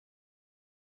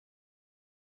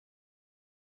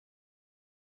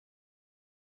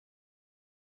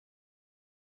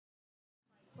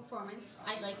performance,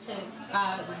 I'd like to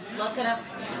look it up.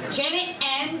 Janet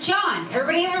and John.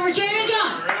 Everybody have it for Janet and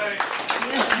John.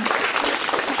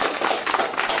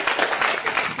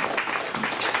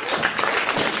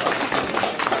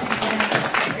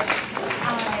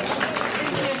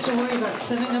 To worry about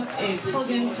setting up a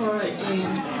plug-in for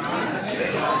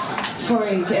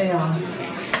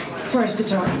his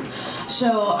guitar.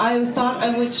 So I thought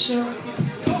I would show.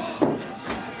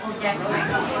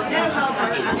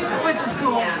 Which is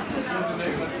cool.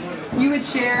 You would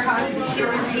share how to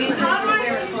destroy these? How do I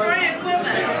destroy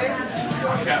equipment?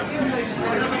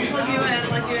 Plug you in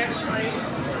like you actually.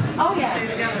 Oh yeah.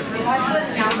 If I put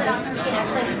an outlet on her, she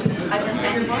actually. I've been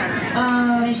thinking about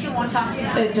her. And she won't talk to you.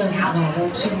 It doesn't matter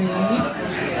to me.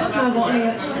 I won't hear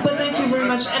it. But thank you very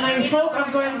much. And I hope I'm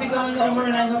going to be going over,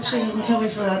 and I hope she doesn't kill me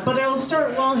for that. But I will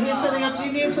start while he's setting up. Do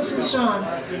you need assistance, Sean?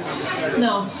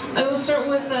 No. I will start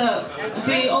with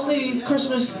the only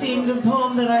Christmas-themed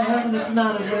poem that I have, and it's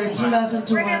not a very pleasant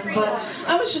one. But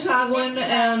I'm a Chicagoan,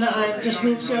 and I just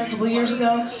moved here a couple of years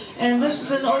ago. And this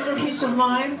is an older piece of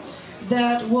mine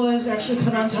that was actually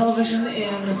put on television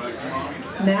in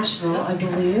Nashville, I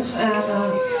believe,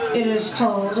 and it is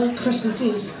called Christmas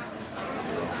Eve.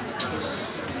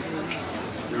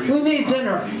 We made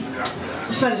dinner,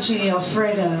 fettuccine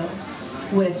alfredo,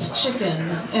 with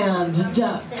chicken and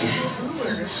duck,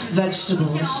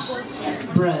 vegetables,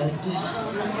 bread.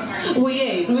 We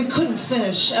ate, we couldn't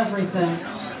finish everything.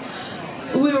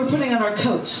 We were putting on our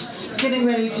coats, getting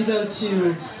ready to go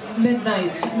to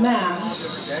midnight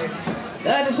mass.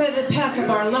 I decided to pack up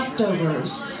our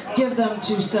leftovers, give them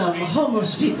to some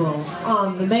homeless people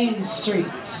on the main street.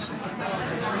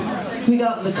 We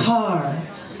got in the car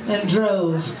and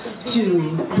drove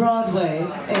to Broadway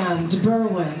and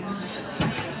Berwyn.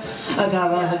 I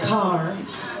got out of the car,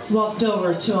 walked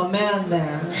over to a man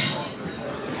there,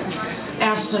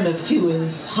 asked him if he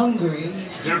was hungry.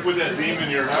 You ever put that beam in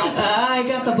your house? I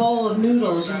got the bowl of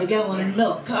noodles and the gallon of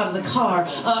milk out of the car.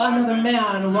 Another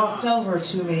man walked over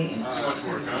to me.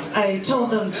 I told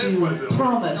them to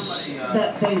promise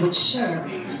that they would share.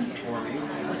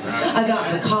 I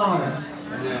got in the car.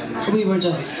 We were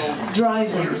just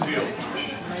driving.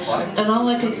 And all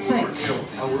I could think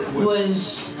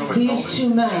was these two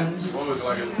men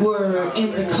were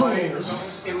in the cold,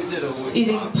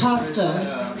 eating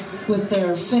pasta with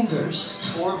their fingers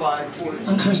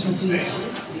on Christmas Eve.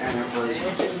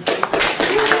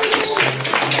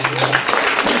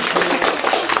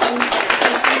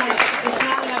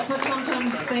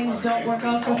 Sometimes things don't work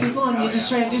out for people, and you just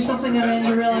try to do something, and then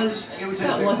you realize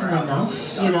that wasn't enough,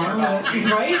 you know,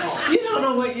 right? You don't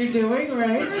know what you're doing,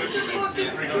 right? I'm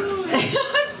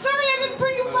sorry I didn't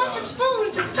bring you plastic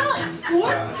spoons. I'm sorry.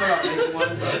 What?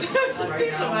 It's a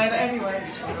piece of mine, anyway.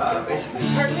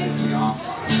 Pardon me?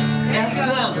 Ask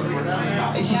them.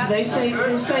 They say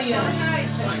yes.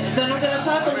 Then I'm going to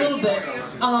talk a little bit.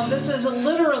 This is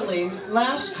literally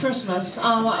last Christmas.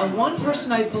 One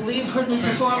person, I believe, heard me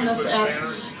perform this at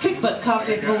Kick Butt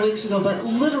Coffee a couple weeks ago, but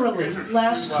literally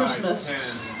last Christmas,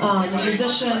 the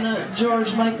musician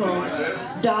George Michael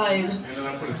died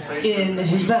in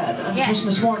his bed on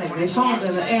Christmas morning. They found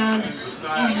him, and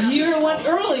a year went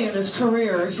early in his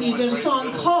career. He did a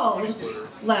song called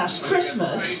Last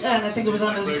Christmas, and I think it was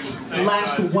on his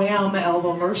last WHAM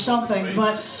album or something,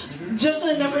 but just in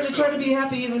an effort to try to be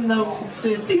happy, even though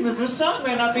the theme of the song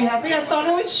may not be happy, I thought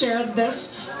I would share this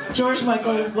George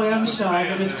Michael Wham song,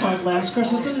 and it's called Last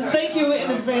Christmas. And thank you in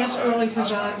advance early for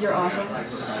John, you're awesome.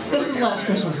 This is Last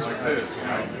Christmas. It's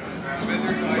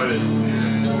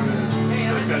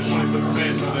got 20-foot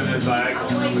span, so then it's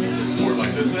diagonal. It's more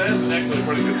like this. It has an actually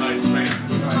pretty good, nice span.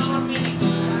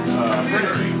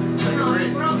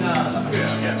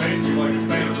 Yeah, basically like a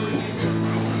span.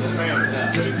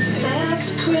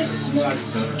 Last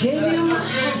Christmas, I gave you my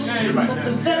hand, but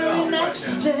the very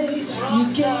next day, you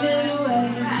gave it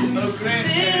away.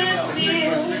 This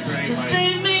year, to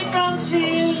save me from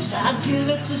tears, I give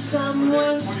it to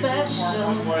someone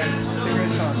special.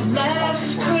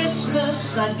 Last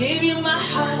Christmas, I gave you my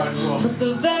heart, but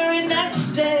the very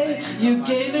next day, you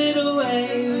gave it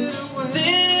away.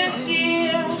 This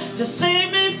year, to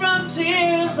save me from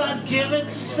tears, I give it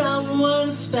to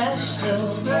someone special.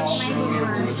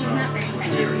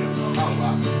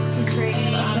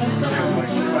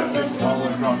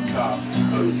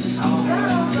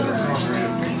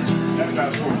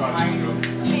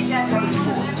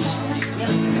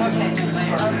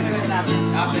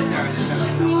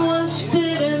 Once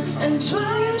bitten and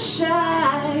twice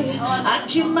shy, I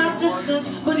keep my distance,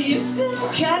 but you still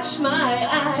catch my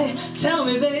eye. Tell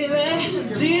me,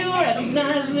 baby, Do you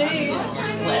recognize me?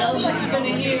 Well, it's been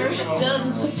a year, it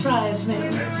doesn't surprise me.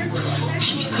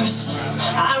 Happy Christmas.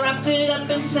 I wrapped it up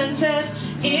and sent it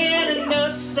in a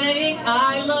note saying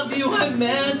I love you, I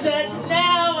meant it.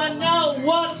 Now I know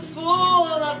what a fool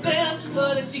I've been,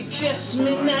 but if you kiss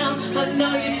me now, I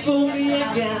know you'd fool me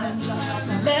again.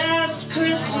 Last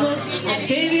Christmas I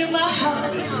gave you my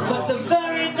heart, but the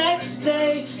very next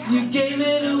day you gave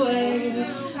it away.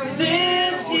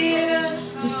 This year,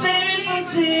 to save me from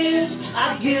tears,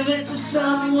 I give it to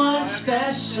someone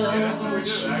special.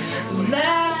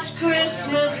 Last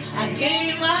Christmas I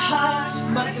gave you my heart,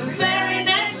 but the very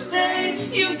next day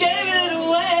you gave it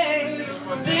away.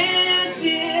 This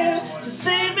year, to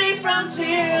save me from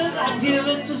tears, I give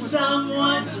it to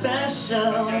someone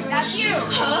special. That's you.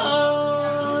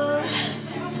 Oh,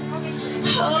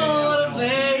 what a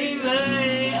baby.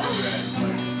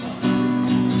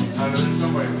 There's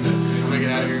somebody with this. Make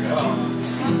it out of here.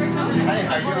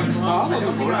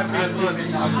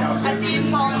 I see you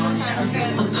falling this time. That's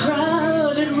good. A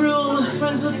crowded room,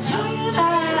 friends with tired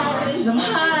eyes. I'm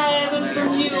hiding from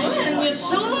you and you're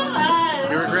so alive.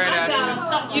 You were great, I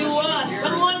thought you were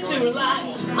someone to rely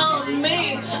on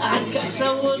me. I guess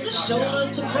I was a shoulder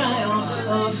to cry on,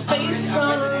 a face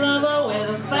on a lover with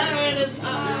a fire in his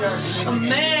heart, a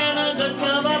man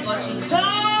undercover, but you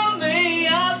tore me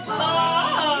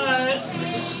apart.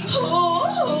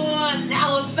 Oh,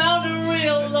 now I found a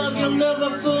real love, you'll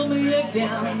never fool me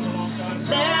again.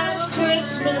 Last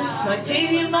Christmas I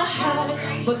gave you my heart,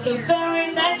 but the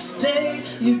very next day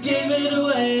you gave it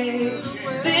away.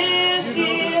 This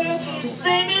year, to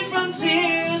save me from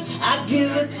tears, I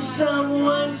give it to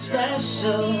someone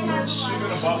special.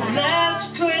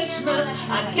 Last Christmas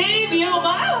I gave you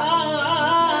my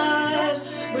heart,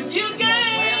 but you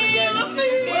gave me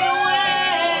away.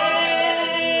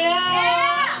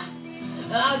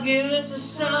 I'll give it to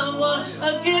someone,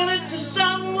 I'll give it to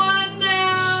someone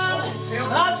now.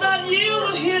 I thought you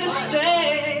were here to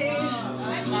stay.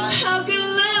 How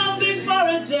can love be for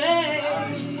a day?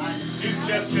 She's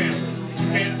just him.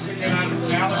 Hands sticking out of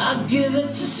the Alex. I'll give it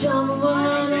to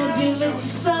someone, I'll give it to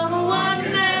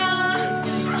someone now.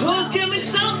 Who'll give me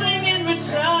something in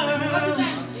return?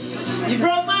 You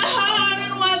broke my heart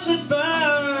and watched it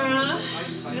burn.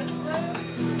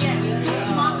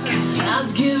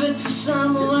 I'll give it to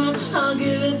someone, I'll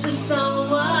give it to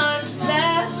someone.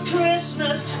 Last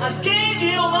Christmas I gave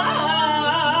you my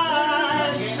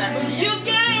heart, you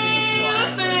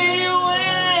gave me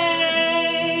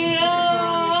away.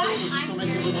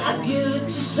 I'll give it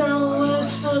to someone,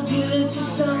 I'll give it to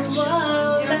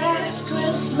someone. Last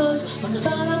Christmas. I'm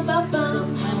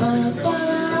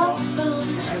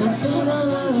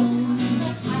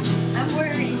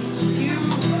wearing 2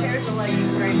 pairs of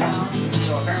leggings right now.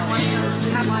 One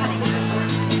has money.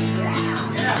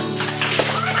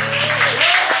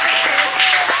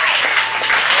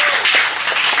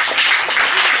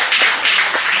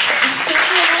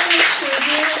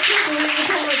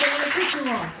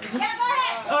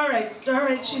 All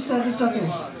right, she says it's okay.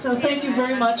 So thank you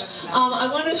very much. I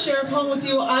want to share a poem with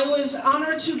you. I was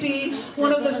honored to be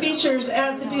one of the features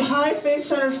at the Beehive Faith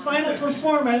Center's final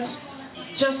performance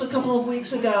just a couple of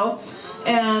weeks ago.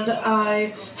 And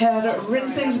I had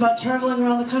written things about traveling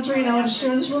around the country, and I want to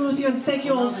share this one with you. And thank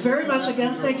you all very much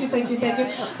again. Thank you, thank you, thank you.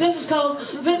 This is called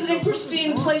Visiting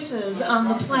Pristine Places on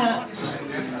the Planet.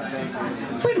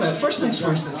 Wait a minute, first things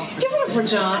first. Give it up for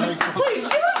John. Please,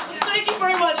 give it up. Thank you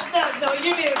very much. No,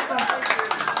 you need it.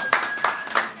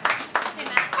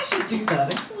 I should do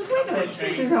that. Wait a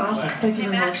minute. You're awesome. Thank you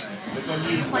very much.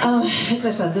 As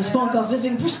I said, this poem called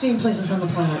Visiting Pristine Places on the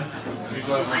Planet.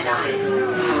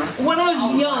 When I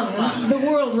was young, the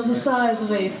world was the size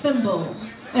of a thimble,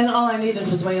 and all I needed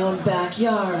was my own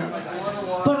backyard.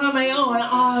 But on my own,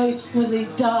 I was a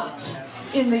dot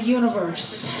in the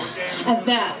universe, and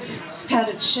that had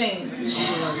to change.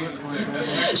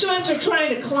 So after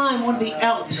trying to climb one of the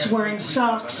Alps wearing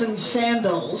socks and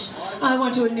sandals, I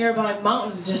went to a nearby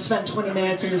mountain to spend 20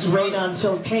 minutes in this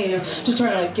radon-filled cave to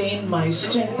try to gain my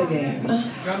strength again.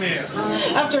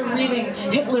 After reading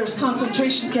Hitler's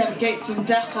concentration camp gates in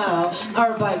Dachau,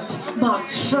 Arbeit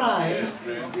macht frei,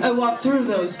 I walked through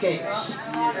those gates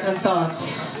and thought,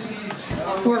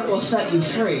 work will set you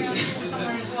free.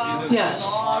 Yes,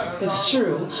 it's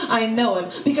true. I know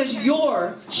it. Because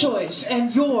your choice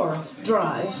and your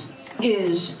drive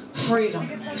is freedom.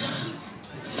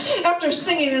 After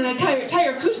singing an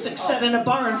entire acoustic set in a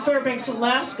bar in Fairbanks,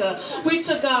 Alaska, we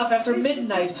took off after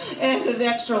midnight, added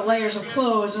extra layers of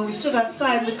clothes, and we stood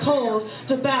outside in the cold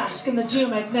to bask in the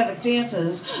geomagnetic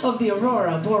dances of the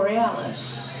Aurora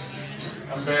Borealis.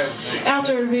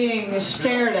 After being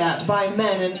stared at by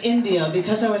men in India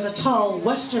because I was a tall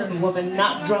Western woman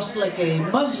not dressed like a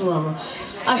Muslim,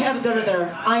 I had to go to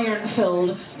their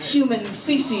iron-filled, human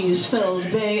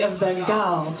feces-filled Bay of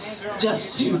Bengal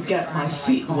just to get my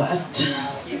feet wet.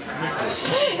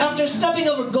 After stepping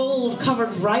over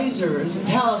gold-covered risers and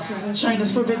palaces in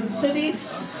China's Forbidden City,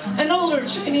 an older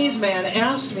Chinese man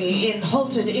asked me in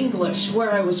halted English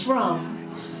where I was from.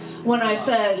 When I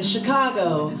said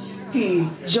Chicago, he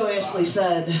joyously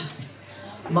said,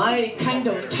 "My kind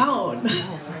of town."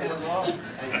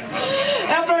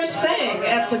 After I sang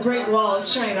at the Great Wall of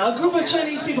China, a group of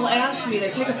Chinese people asked me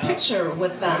to take a picture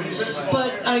with them,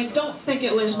 but I don't think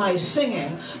it was my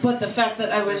singing, but the fact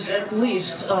that I was at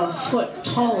least a foot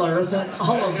taller than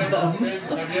all of them.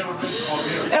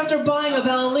 After buying a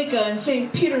Balalika in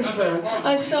St. Petersburg,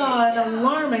 I saw an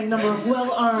alarming number of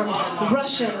well-armed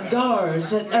Russian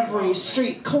guards at every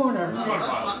street corner.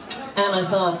 And I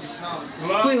thought,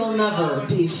 we will never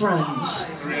be friends,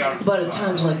 but at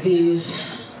times like these,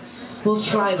 we'll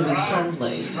try to be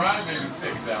friendly.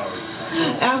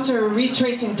 After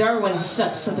retracing Darwin's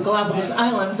steps at the Galapagos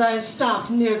Islands, I stopped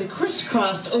near the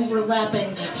crisscrossed,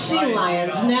 overlapping sea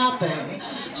lions napping,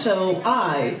 so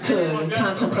I could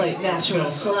contemplate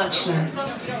natural selection.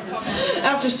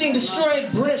 After seeing destroyed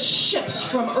British ships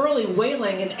from early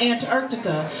whaling in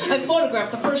Antarctica, I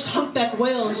photographed the first humpback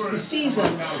whales of the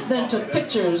season, then took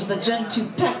pictures of the Gentoo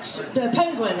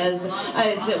penguin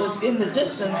as it was in the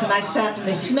distance, and I sat in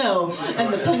the snow,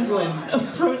 and the penguin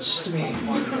approached me.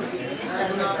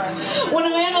 When a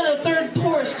man in the third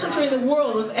poorest country in the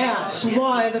world was asked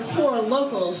why the poor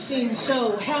locals seemed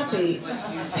so happy,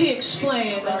 he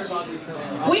explained,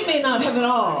 "We may not have it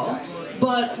all,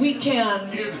 but we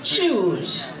can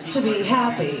choose to be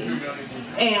happy,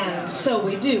 and so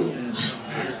we do."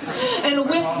 And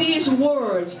with these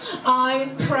words,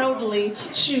 I proudly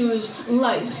choose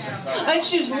life. I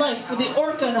choose life for the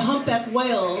orca and humpback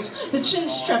whales, the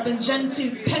chinstrap and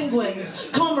gentoo penguins,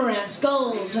 cormorants,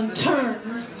 gulls, and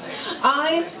terns.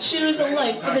 I choose a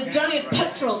life for the giant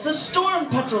petrels, the storm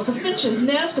petrels, the finches,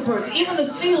 Nazca birds, even the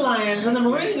sea lions and the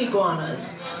marine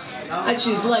iguanas. I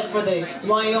choose life for the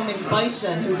Wyoming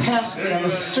bison who passed me on the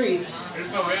streets.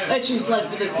 I choose life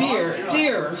for the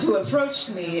deer who approached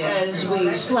me as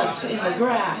we slept in the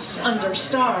grass under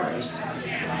stars.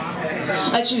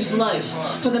 I choose life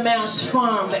for the mass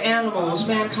farmed animals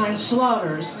mankind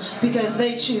slaughters because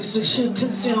they choose to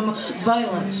consume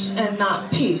violence and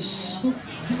not peace.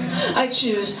 I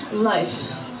choose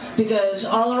life because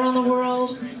all around the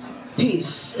world,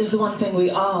 peace is the one thing we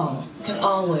all can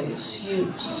always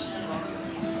use.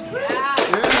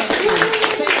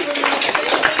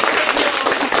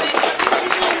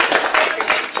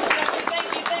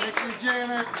 Thank you,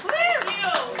 Janet.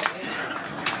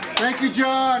 Thank you,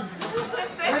 John.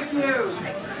 Thank you.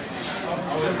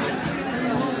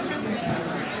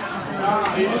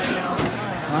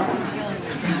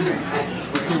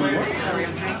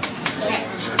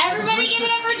 Everybody give it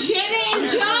up for Janet and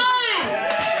John!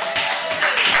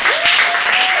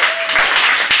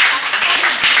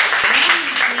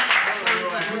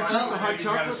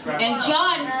 And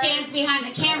John stands behind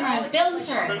the camera and films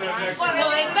her. So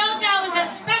I felt that was a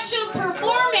special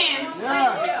performance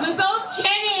with both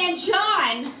Janet and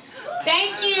John.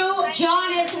 Thank you,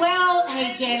 John, as well.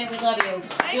 Hey, Janet, we love you.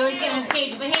 You always get on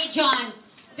stage. But hey, John,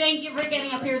 thank you for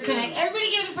getting up here tonight.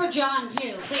 Everybody give it for John,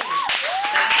 too, please.